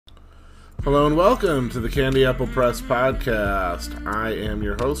Hello and welcome to the Candy Apple Press podcast. I am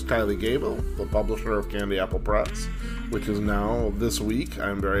your host, Kylie Gable, the publisher of Candy Apple Press, which is now, this week,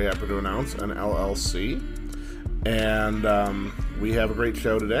 I'm very happy to announce, an LLC. And we have a great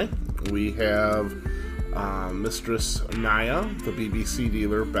show today. We have Mistress Naya, the BBC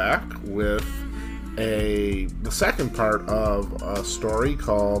dealer, back with the second part of a story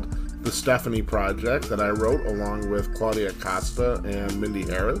called The Stephanie Project that I wrote along with Claudia Costa and Mindy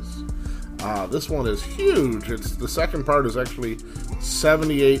Harris. This one is huge. The second part is actually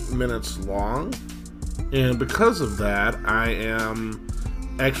 78 minutes long. And because of that, I am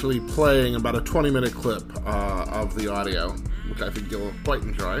actually playing about a 20-minute clip of the audio, which I think you'll quite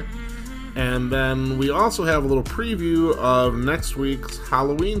enjoy. And then we also have a little preview of next week's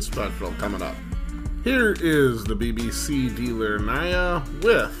Halloween special coming up. Here is the BBC dealer Naya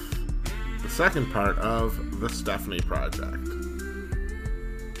with the second part of The Stephanie Project.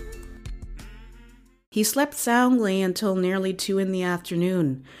 He slept soundly until nearly 2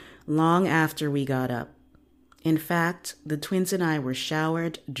 p.m, long after we got up. In fact, the twins and I were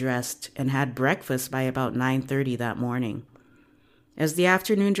showered, dressed, and had breakfast by about 9:30 that morning. As the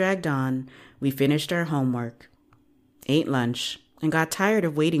afternoon dragged on, we finished our homework, ate lunch, and got tired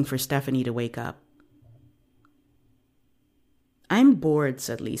of waiting for Stephanie to wake up. "I'm bored,"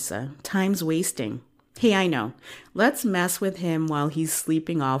 said Lisa. "Time's wasting." "Hey, I know. Let's mess with him while he's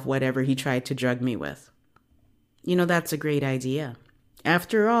sleeping off whatever he tried to drug me with." "You know, that's a great idea.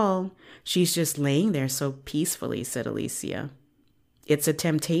 After all, she's just laying there so peacefully," said Alicia. "It's a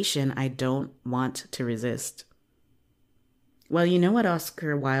temptation I don't want to resist." "Well, you know what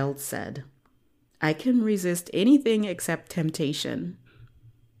Oscar Wilde said? I can resist anything except temptation."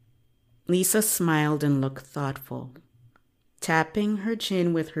 Lisa smiled and looked thoughtful. Tapping her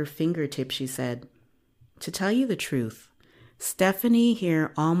chin with her fingertip, she said, "To tell you the truth, Stephanie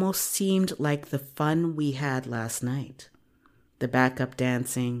here almost seemed like the fun we had last night. The backup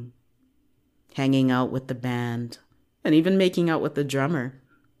dancing, hanging out with the band, and even making out with the drummer."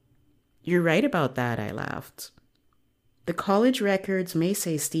 "You're right about that," I laughed. "The college records may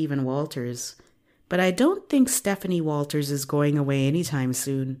say Stephen Walters, but I don't think Stephanie Walters is going away anytime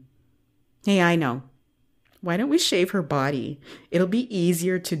soon." "Hey, I know. Why don't we shave her body? It'll be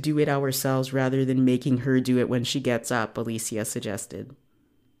easier to do it ourselves rather than making her do it when she gets up," Alicia suggested.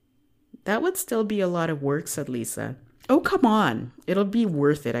 "That would still be a lot of work," said Lisa. "Oh, come on. It'll be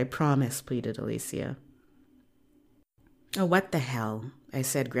worth it, I promise," pleaded Alicia. "Oh, what the hell," I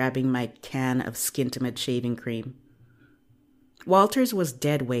said, grabbing my can of Skintimate shaving cream. Walters was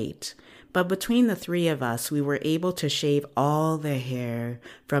dead weight, but between the three of us, we were able to shave all the hair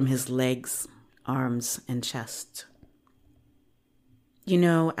from his legs, arms, and chest. "You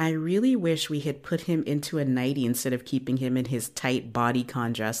know, I really wish we had put him into a nightie instead of keeping him in his tight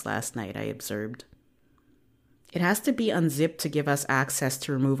bodycon dress last night," I observed. "It has to be unzipped to give us access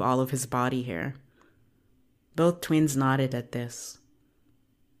to remove all of his body hair." Both twins nodded at this.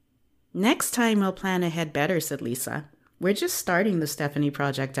 "Next time we'll plan ahead better," said Lisa. "We're just starting the Stephanie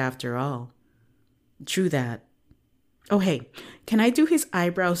Project after all." "True that." "Oh, hey, can I do his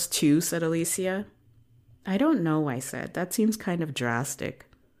eyebrows too?" said Alicia. "I don't know," I said. "That seems kind of drastic."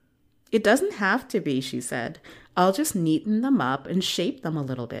 "It doesn't have to be," she said. "I'll just neaten them up and shape them a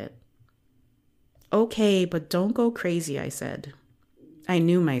little bit." "Okay, but don't go crazy," I said. I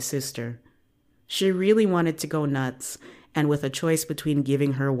knew my sister. She really wanted to go nuts, and with a choice between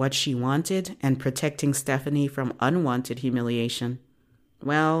giving her what she wanted and protecting Stephanie from unwanted humiliation,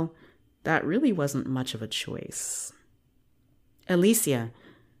 well, that really wasn't much of a choice. "Alicia,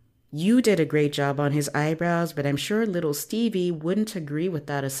 you did a great job on his eyebrows, but I'm sure little Stevie wouldn't agree with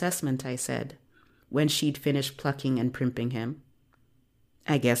that assessment," I said, when she'd finished plucking and primping him.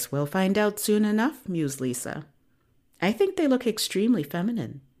 "I guess we'll find out soon enough," mused Lisa. "I think they look extremely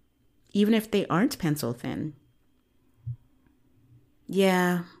feminine, even if they aren't pencil thin."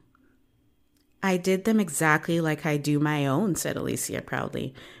 "Yeah, I did them exactly like I do my own," said Alicia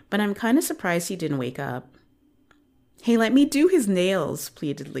proudly, "but I'm kind of surprised he didn't wake up." "Hey, let me do his nails,"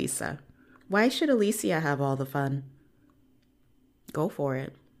 pleaded Lisa. "Why should Alicia have all the fun?" "Go for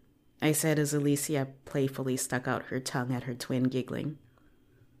it," I said as Alicia playfully stuck out her tongue at her twin, giggling.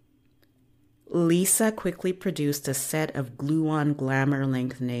 Lisa quickly produced a set of glue-on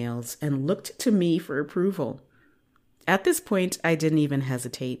glamour-length nails and looked to me for approval. At this point, I didn't even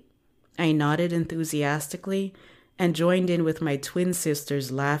hesitate. I nodded enthusiastically and joined in with my twin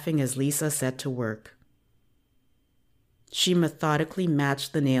sisters, laughing as Lisa set to work. She methodically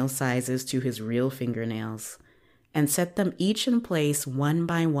matched the nail sizes to his real fingernails and set them each in place one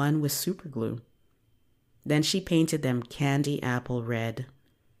by one with superglue. Then she painted them candy apple red.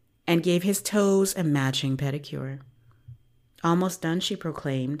 and gave his toes a matching pedicure. Almost done, she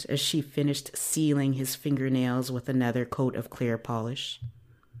proclaimed, as she finished sealing his fingernails with another coat of clear polish.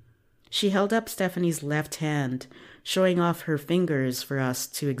 She held up Stephanie's left hand, showing off her fingers for us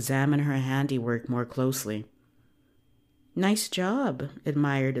to examine her handiwork more closely. "Nice job,"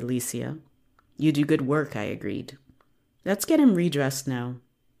 admired Alicia. "You do good work," I agreed. "Let's get him redressed now."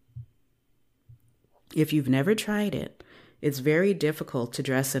 If you've never tried it, it's very difficult to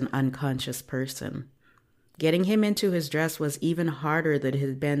dress an unconscious person. Getting him into his dress was even harder than it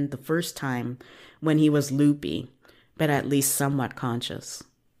had been the first time when he was loopy, but at least somewhat conscious.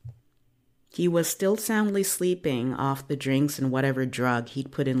 He was still soundly sleeping off the drinks and whatever drug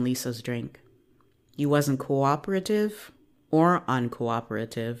he'd put in Lisa's drink. He wasn't cooperative or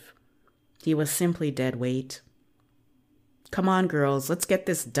uncooperative. He was simply dead weight. "Come on, girls, let's get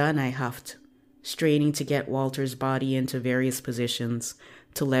this done," I huffed, straining to get Walter's body into various positions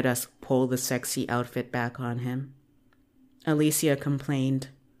to let us pull the sexy outfit back on him. Alicia complained,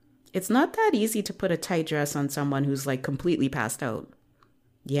 "It's not that easy to put a tight dress on someone who's like completely passed out."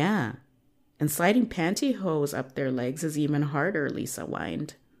 "Yeah, and sliding pantyhose up their legs is even harder," Lisa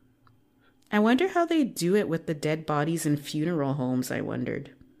whined. "I wonder how they do it with the dead bodies in funeral homes," I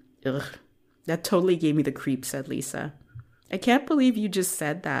wondered. "Ugh, that totally gave me the creeps," said Lisa. "I can't believe you just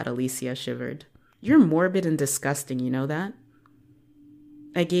said that," Alicia shivered. "You're morbid and disgusting, you know that?"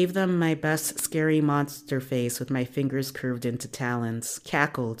 I gave them my best scary monster face with my fingers curved into talons,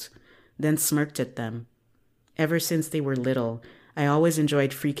 cackled, then smirked at them. Ever since they were little, I always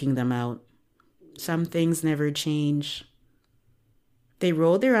enjoyed freaking them out. Some things never change. They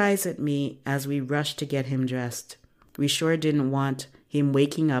rolled their eyes at me as we rushed to get him dressed. We sure didn't want him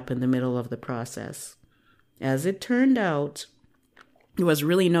waking up in the middle of the process. As it turned out, there was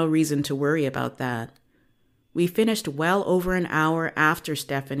really no reason to worry about that. We finished well over an hour after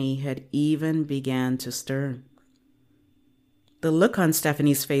Stephanie had even began to stir. The look on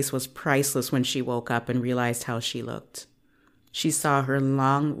Stephanie's face was priceless when she woke up and realized how she looked. She saw her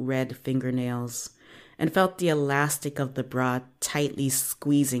long red fingernails and felt the elastic of the bra tightly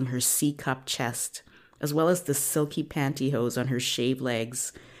squeezing her C-cup chest, as well as the silky pantyhose on her shaved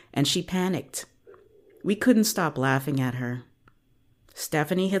legs, and she panicked. We couldn't stop laughing at her.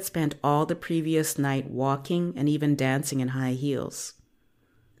 Stephanie had spent all the previous night walking and even dancing in high heels.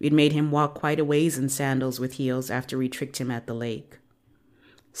 We'd made him walk quite a ways in sandals with heels after we tricked him at the lake.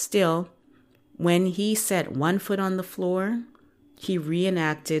 Still, when he set one foot on the floor, he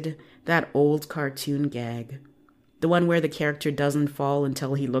reenacted that old cartoon gag, the one where the character doesn't fall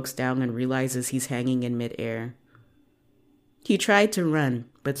until he looks down and realizes he's hanging in midair. He tried to run,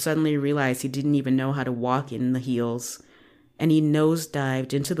 but suddenly realized he didn't even know how to walk in the heels, and he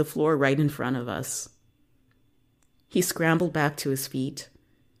nose-dived into the floor right in front of us. He scrambled back to his feet.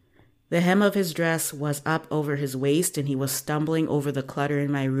 The hem of his dress was up over his waist, and he was stumbling over the clutter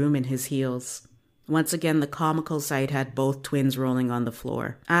in my room in his heels. Once again, the comical sight had both twins rolling on the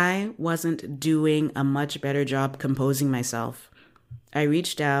floor. I wasn't doing a much better job composing myself. I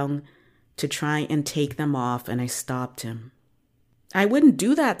reached down to try and take them off, and I stopped him. "I wouldn't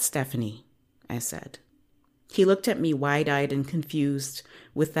do that, Stephanie," I said. He looked at me wide-eyed and confused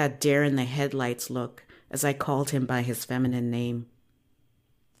with that deer-in-the-headlights look as I called him by his feminine name.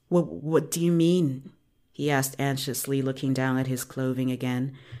 What do you mean?" he asked anxiously, looking down at his clothing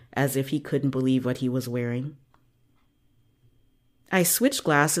again, as if he couldn't believe what he was wearing. "I switched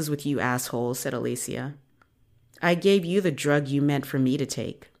glasses with you, asshole," said Alicia. "I gave you the drug you meant for me to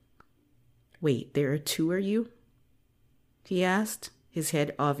take." "Wait, there are two of you?" he asked, his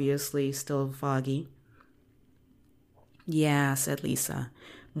head obviously still foggy. "Yeah," said Lisa,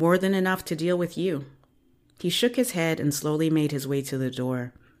 "more than enough to deal with you." He shook his head and slowly made his way to the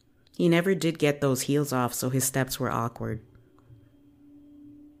door. He never did get those heels off, so his steps were awkward.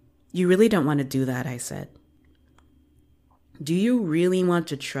 "You really don't want to do that," I said. "Do you really want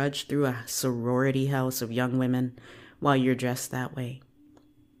to trudge through a sorority house of young women while you're dressed that way?"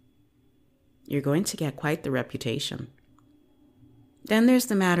 "You're going to get quite the reputation." "Then there's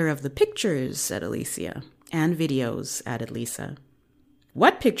the matter of the pictures," said Alicia. "And videos," added Lisa.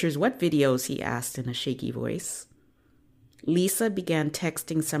 "What pictures? What videos?" he asked in a shaky voice. Lisa began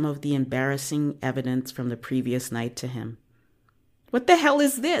texting some of the embarrassing evidence from the previous night to him. "What the hell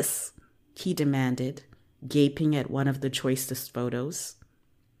is this?" he demanded, gaping at one of the choicest photos.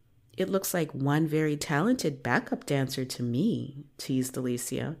 "It looks like one very talented backup dancer to me," teased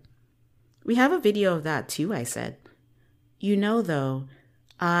Alicia. "We have a video of that too," I said. "You know, though,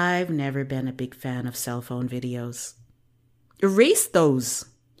 I've never been a big fan of cell phone videos." "Erase those,"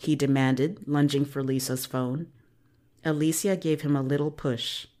 he demanded, lunging for Lisa's phone. Alicia gave him a little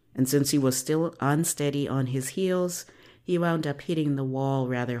push, and since he was still unsteady on his heels, he wound up hitting the wall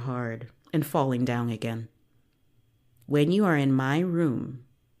rather hard and falling down again. "When you are in my room,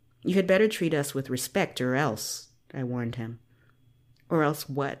 you had better treat us with respect or else," I warned him. "Or else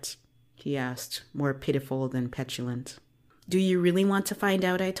what?" he asked, more pitiful than petulant. "Do you really want to find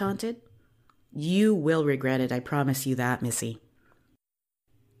out?" I taunted. "You will regret it, I promise you that, Missy."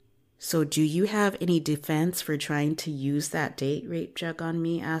 "So do you have any defense for trying to use that date rape jug on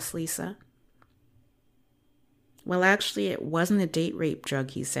me?" asked Lisa. "Well, actually, it wasn't a date rape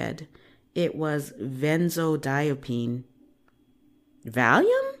drug," he said. "It was benzodiazepine."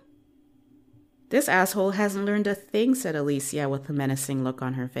 "Valium?" "This asshole hasn't learned a thing," said Alicia with a menacing look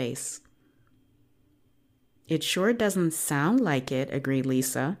on her face. "It sure doesn't sound like it," agreed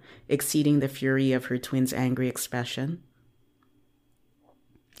Lisa, exceeding the fury of her twin's angry expression.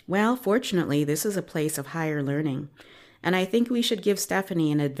 "Well, fortunately, this is a place of higher learning, and I think we should give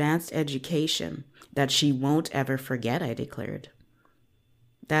Stephanie an advanced education that she won't ever forget," I declared.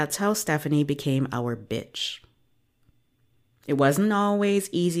 That's how Stephanie became our bitch. It wasn't always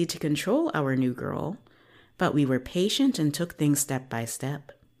easy to control our new girl, but we were patient and took things step by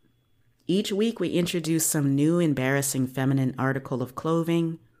step. Each week we introduced some new embarrassing feminine article of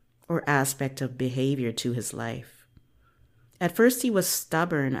clothing or aspect of behavior to his life. At first he was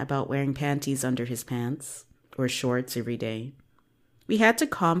stubborn about wearing panties under his pants or shorts every day. We had to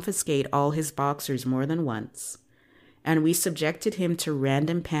confiscate all his boxers more than once, and we subjected him to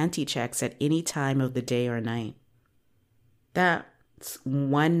random panty checks at any time of the day or night. That's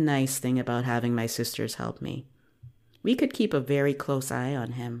one nice thing about having my sisters help me. We could keep a very close eye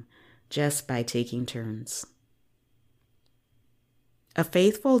on him just by taking turns. A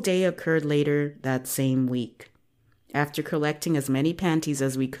faithful day occurred later that same week. After collecting as many panties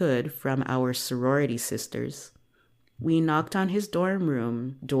as we could from our sorority sisters, we knocked on his dorm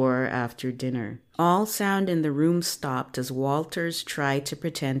room door after dinner. All sound in the room stopped as Walters tried to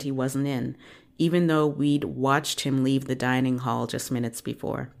pretend he wasn't in, even though we'd watched him leave the dining hall just minutes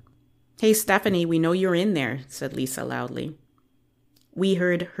before. "Hey, Stephanie, we know you're in there," said Lisa loudly. We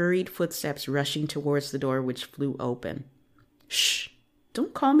heard hurried footsteps rushing towards the door, which flew open. "Shh!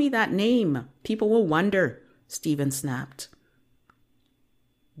 Don't call me that name. People will wonder," Stephen snapped.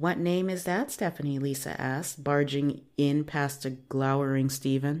 "What name is that, Stephanie?" Lisa asked, barging in past a glowering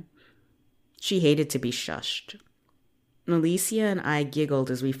Stephen. She hated to be shushed. Alicia and I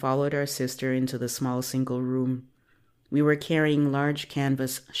giggled as we followed our sister into the small single room. We were carrying large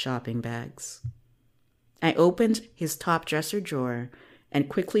canvas shopping bags. I opened his top dresser drawer and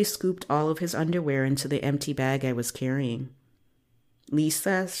quickly scooped all of his underwear into the empty bag I was carrying.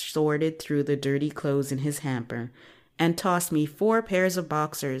 Lisa sorted through the dirty clothes in his hamper and tossed me 4 pairs of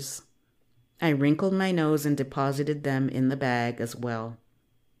boxers. I wrinkled my nose and deposited them in the bag as well.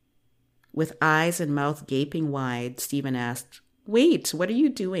 With eyes and mouth gaping wide, Stephen asked, "Wait, what are you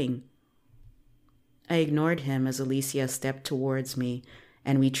doing?" I ignored him as Alicia stepped towards me,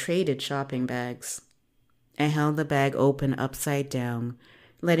 and we traded shopping bags. I held the bag open upside down,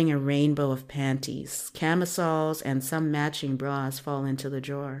 letting a rainbow of panties, camisoles, and some matching bras fall into the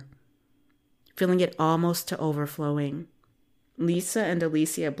drawer, filling it almost to overflowing. Lisa and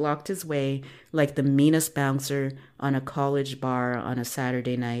Alicia blocked his way like the meanest bouncer on a college bar on a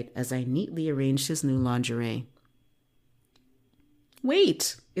Saturday night as I neatly arranged his new lingerie.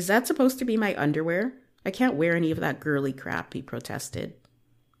 "Wait, is that supposed to be my underwear? I can't wear any of that girly crap," he protested.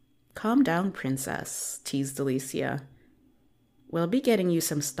 "Calm down, princess," teased Alicia. "We'll be getting you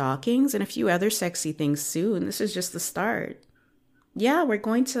some stockings and a few other sexy things soon. This is just the start. Yeah, we're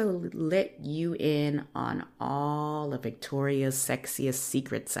going to let you in on all of Victoria's sexiest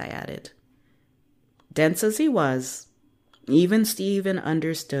secrets," I added. Dense as he was, even Stephen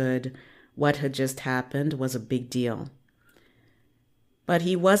understood what had just happened was a big deal. But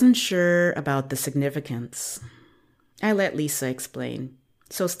he wasn't sure about the significance. I let Lisa explain.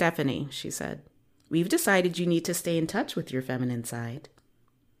 "So, Stephanie," she said, "we've decided you need to stay in touch with your feminine side."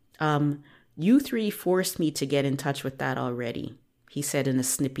 You 3 forced me to get in touch with that already," he said in a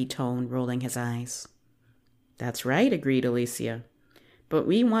snippy tone, rolling his eyes. "That's right," agreed Alicia. "But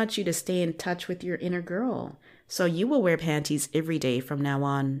we want you to stay in touch with your inner girl, so you will wear panties every day from now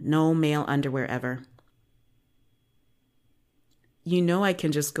on. No male underwear ever." "You know I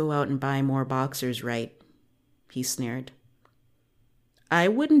can just go out and buy more boxers, right?" he sneered. "I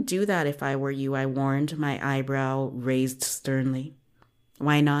wouldn't do that if I were you," I warned, my eyebrow raised sternly.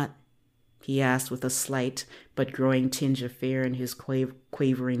 "Why not?" he asked with a slight but growing tinge of fear in his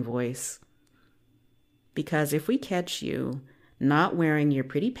quavering voice. "Because if we catch you not wearing your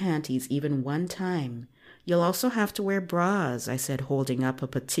pretty panties even one time, You'll also have to wear bras, I said, holding up a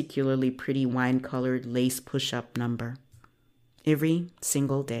particularly pretty wine-colored lace push-up number. Every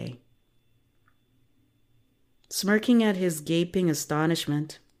single day. Smirking at his gaping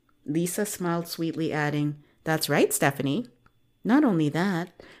astonishment, Lisa smiled sweetly, adding, "That's right, Stephanie. Not only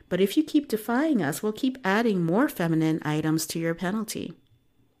that, but if you keep defying us, we'll keep adding more feminine items to your penalty."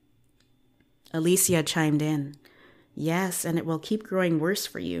 Alicia chimed in, "Yes, and it will keep growing worse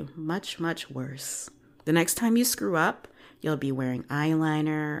for you. Much, much worse. The next time you screw up, you'll be wearing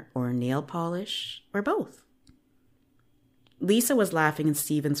eyeliner or nail polish or both." Lisa was laughing in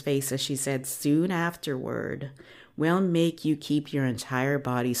Stephen's face as she said, "Soon afterward, we'll make you keep your entire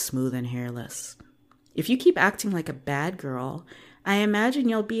body smooth and hairless. If you keep acting like a bad girl, I imagine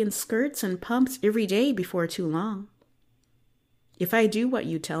you'll be in skirts and pumps every day before too long." "If I do what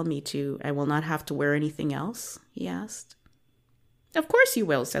you tell me to, I will not have to wear anything else?" he asked. "Of course you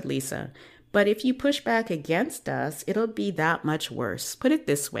will," said Lisa. "But if you push back against us, it'll be that much worse. Put it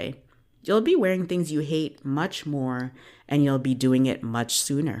this way. You'll be wearing things you hate much more, and you'll be doing it much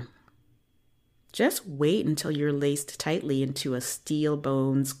sooner." "Just wait until you're laced tightly into a steel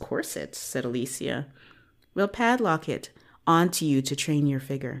bones corset," said Alicia. "We'll padlock it onto you to train your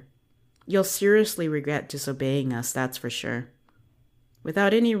figure. You'll seriously regret disobeying us, that's for sure."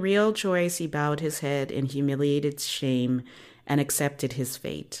 Without any real choice, he bowed his head in humiliated shame and accepted his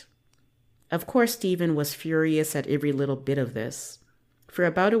fate. Of course, Stephen was furious at every little bit of this. For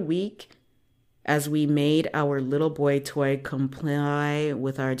about a week, as we made our little boy toy comply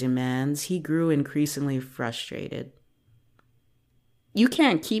with our demands, he grew increasingly frustrated. "You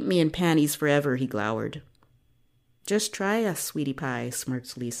can't keep me in panties forever," he glowered. "Just try us, sweetie pie,"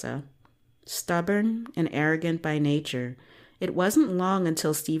 smirked Lisa. Stubborn and arrogant by nature, it wasn't long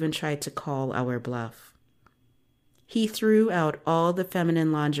until Stephen tried to call our bluff. He threw out all the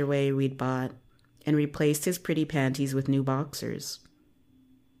feminine lingerie we'd bought and replaced his pretty panties with new boxers.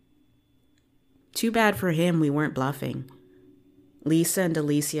 Too bad for him we weren't bluffing. Lisa and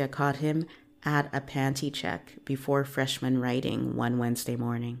Alicia caught him at a panty check before freshman writing one Wednesday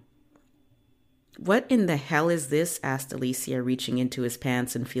morning. "What in the hell is this?" asked Alicia, reaching into his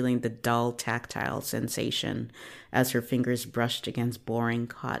pants and feeling the dull tactile sensation as her fingers brushed against boring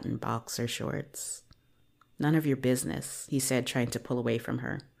cotton boxer shorts. "None of your business," he said, trying to pull away from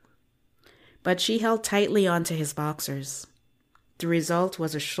her. But she held tightly onto his boxers. The result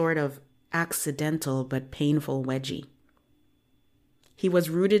was a sort of accidental but painful wedgie. He was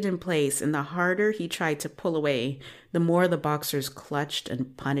rooted in place, and the harder he tried to pull away, the more the boxers clutched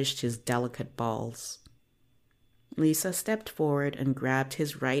and punished his delicate balls. Lisa stepped forward and grabbed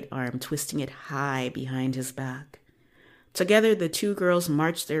his right arm, twisting it high behind his back. Together, the two girls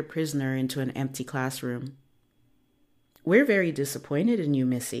marched their prisoner into an empty classroom. "We're very disappointed in you,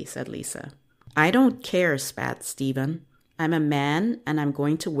 Missy," said Lisa. "I don't care," spat Stephen. "I'm a man, and I'm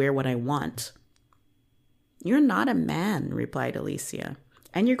going to wear what I want." "You're not a man," replied Alicia,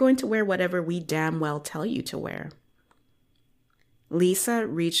 "and you're going to wear whatever we damn well tell you to wear." Lisa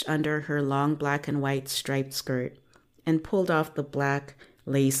reached under her long black and white striped skirt and pulled off the black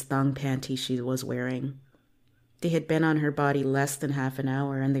lace thong panties she was wearing. They had been on her body less than half an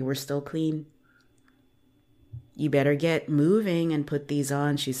hour, and they were still clean. "You better get moving and put these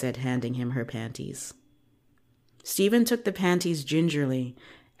on," she said, handing him her panties. Stephen took the panties gingerly,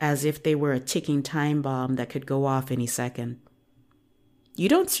 as if they were a ticking time bomb that could go off any second. "You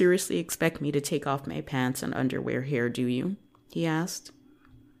don't seriously expect me to take off my pants and underwear here, do you?" he asked.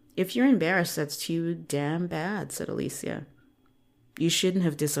 "If you're embarrassed, that's too damn bad," said Alicia. "You shouldn't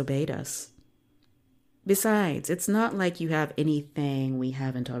have disobeyed us. Besides, it's not like you have anything we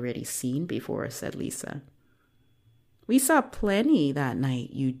haven't already seen before," said Lisa. "We saw plenty that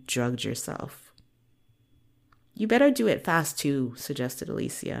night you drugged yourself." "You better do it fast, too," suggested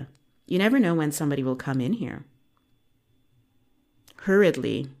Alicia. "You never know when somebody will come in here."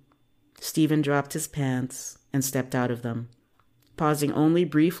 Hurriedly, Stephen dropped his pants and stepped out of them, pausing only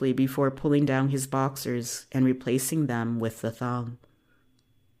briefly before pulling down his boxers and replacing them with the thong.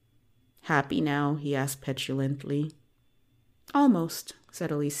 "Happy now?" he asked petulantly. "Almost,"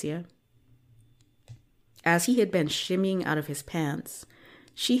 said Alicia. As he had been shimmying out of his pants,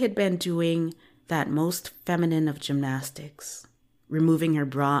 she had been doing that most feminine of gymnastics, removing her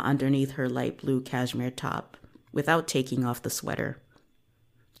bra underneath her light blue cashmere top without taking off the sweater.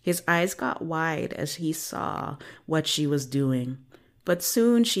 His eyes got wide as he saw what she was doing, but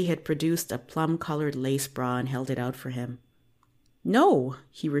soon she had produced a plum-colored lace bra and held it out for him. "No,"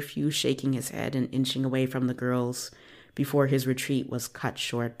 he refused, shaking his head and inching away from the girls before his retreat was cut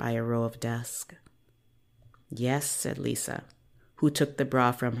short by a row of desks. "Yes," said Lisa. who took the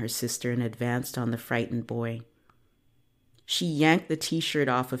bra from her sister and advanced on the frightened boy. She yanked the t-shirt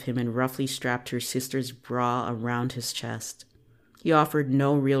off of him and roughly strapped her sister's bra around his chest. He offered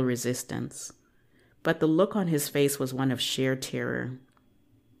no real resistance, but the look on his face was one of sheer terror,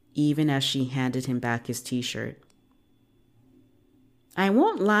 even as she handed him back his t-shirt. I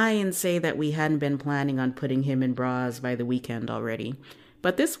won't lie and say that we hadn't been planning on putting him in bras by the weekend already,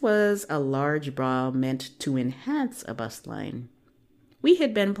 but this was a large bra meant to enhance a bust line. We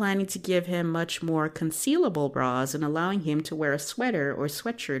had been planning to give him much more concealable bras and allowing him to wear a sweater or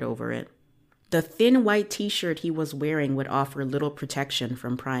sweatshirt over it. The thin white t-shirt he was wearing would offer little protection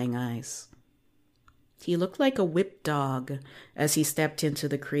from prying eyes. He looked like a whipped dog as he stepped into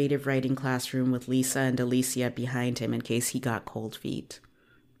the creative writing classroom with Lisa and Alicia behind him in case he got cold feet.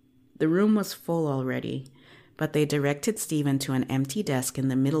 The room was full already, but they directed Stephen to an empty desk in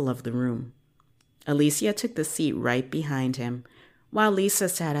the middle of the room. Alicia took the seat right behind him, while Lisa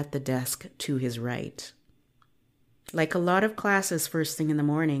sat at the desk to his right. Like a lot of classes first thing in the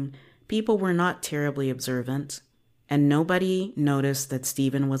morning, people were not terribly observant, and nobody noticed that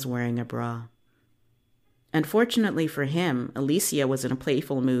Stephen was wearing a bra. Unfortunately for him, Alicia was in a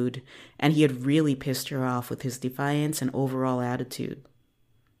playful mood, and he had really pissed her off with his defiance and overall attitude.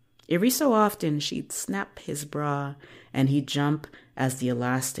 Every so often, she'd snap his bra, and he'd jump as the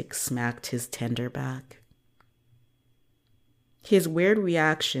elastic smacked his tender back. His weird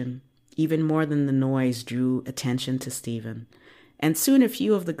reaction, even more than the noise, drew attention to Stephen, and soon a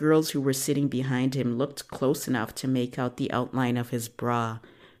few of the girls who were sitting behind him looked close enough to make out the outline of his bra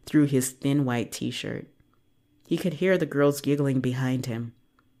through his thin white t-shirt. He could hear the girls giggling behind him,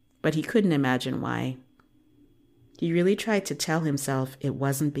 but he couldn't imagine why. He really tried to tell himself it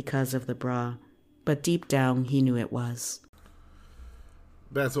wasn't because of the bra, but deep down he knew it was.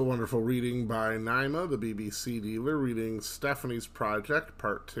 That's a wonderful reading by Naima, the BBC dealer, reading Stephanie's Project,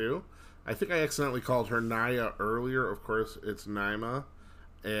 Part 2. I think I accidentally called her Naya earlier. Of course, it's Naima,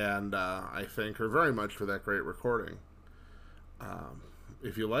 and I thank her very much for that great recording.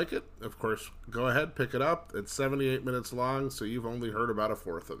 If you like it, of course, go ahead, pick it up. It's 78 minutes long, so you've only heard about a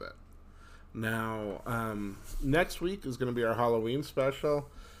fourth of it. Now, next week is going to be our Halloween special.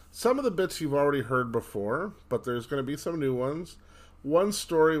 Some of the bits you've already heard before, but there's going to be some new ones. One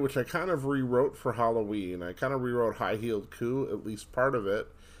story which I kind of rewrote for Halloween. I kind of rewrote High Heeled Coup, at least part of it,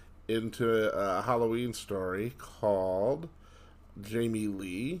 into a Halloween story called Jamie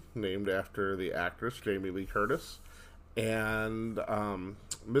Lee, named after the actress Jamie Lee Curtis. And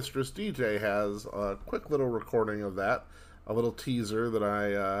Mistress DJ has a quick little recording of that, a little teaser that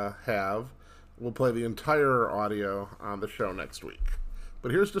I have. We'll play the entire audio on the show next week.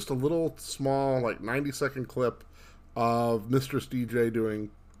 But here's just a little small, 90-second clip of Mistress DJ doing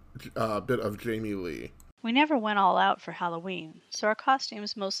a bit of Jamie Lee. We never went all out for Halloween, so our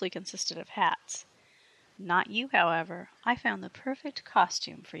costumes mostly consisted of hats. Not you, however. I found the perfect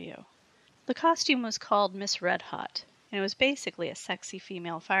costume for you. The costume was called Miss Red Hot, and it was basically a sexy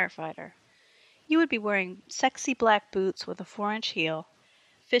female firefighter. You would be wearing sexy black boots with a 4-inch heel,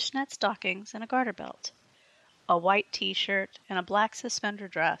 fishnet stockings, and a garter belt, a white t-shirt, and a black suspender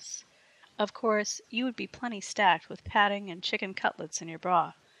dress. Of course, you would be plenty stacked with padding and chicken cutlets in your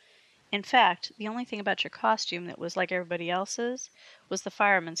bra. In fact, the only thing about your costume that was like everybody else's was the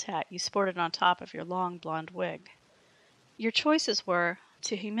fireman's hat you sported on top of your long blonde wig. Your choices were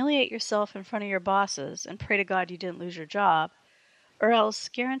to humiliate yourself in front of your bosses and pray to God you didn't lose your job, or else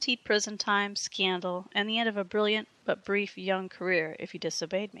guaranteed prison time, scandal, and the end of a brilliant but brief young career if you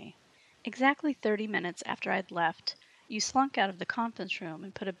disobeyed me. Exactly 30 minutes after I'd left, you slunk out of the conference room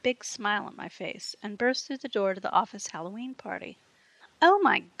and put a big smile on my face and burst through the door to the office Halloween party. "Oh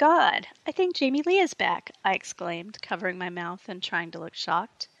my God! I think Jamie Lee is back!" I exclaimed, covering my mouth and trying to look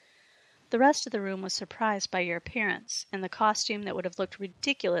shocked. The rest of the room was surprised by your appearance in the costume that would have looked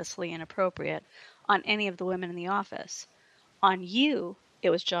ridiculously inappropriate on any of the women in the office. On you, it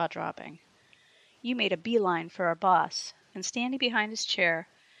was jaw-dropping. You made a beeline for our boss, and standing behind his chair,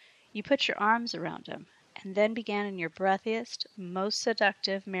 you put your arms around him, and then began in your breathiest, most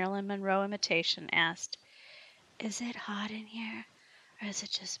seductive Marilyn Monroe imitation, asked, "Is it hot in here, or is it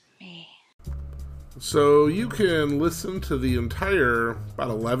just me?" So you can listen to the entire, about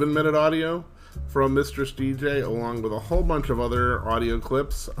 11-minute audio from Mistress DJ, along with a whole bunch of other audio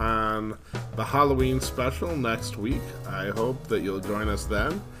clips on the Halloween special next week. I hope that you'll join us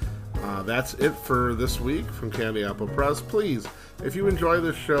then. That's it for this week from Candy Apple Press. Please, if you enjoy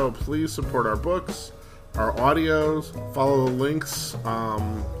this show, please support our books, our audios, follow the links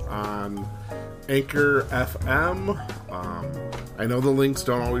on Anchor FM. I know the links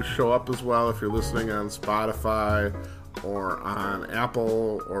don't always show up as well if you're listening on Spotify or on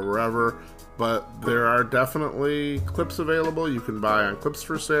Apple or wherever. But there are definitely clips available. You can buy on Clips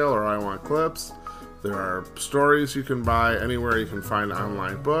for Sale or I Want Clips. There are stories you can buy anywhere you can find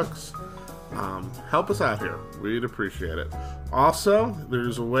online books. Help us out here. We'd appreciate it. Also,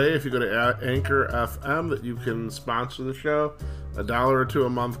 there's a way if you go to Anchor FM that you can sponsor the show. $1 or $2 a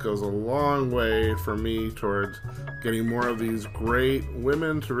month goes a long way for me towards getting more of these great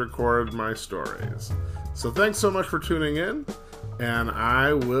women to record my stories. So thanks so much for tuning in, and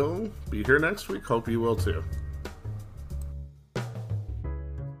I will be here next week. Hope you will too.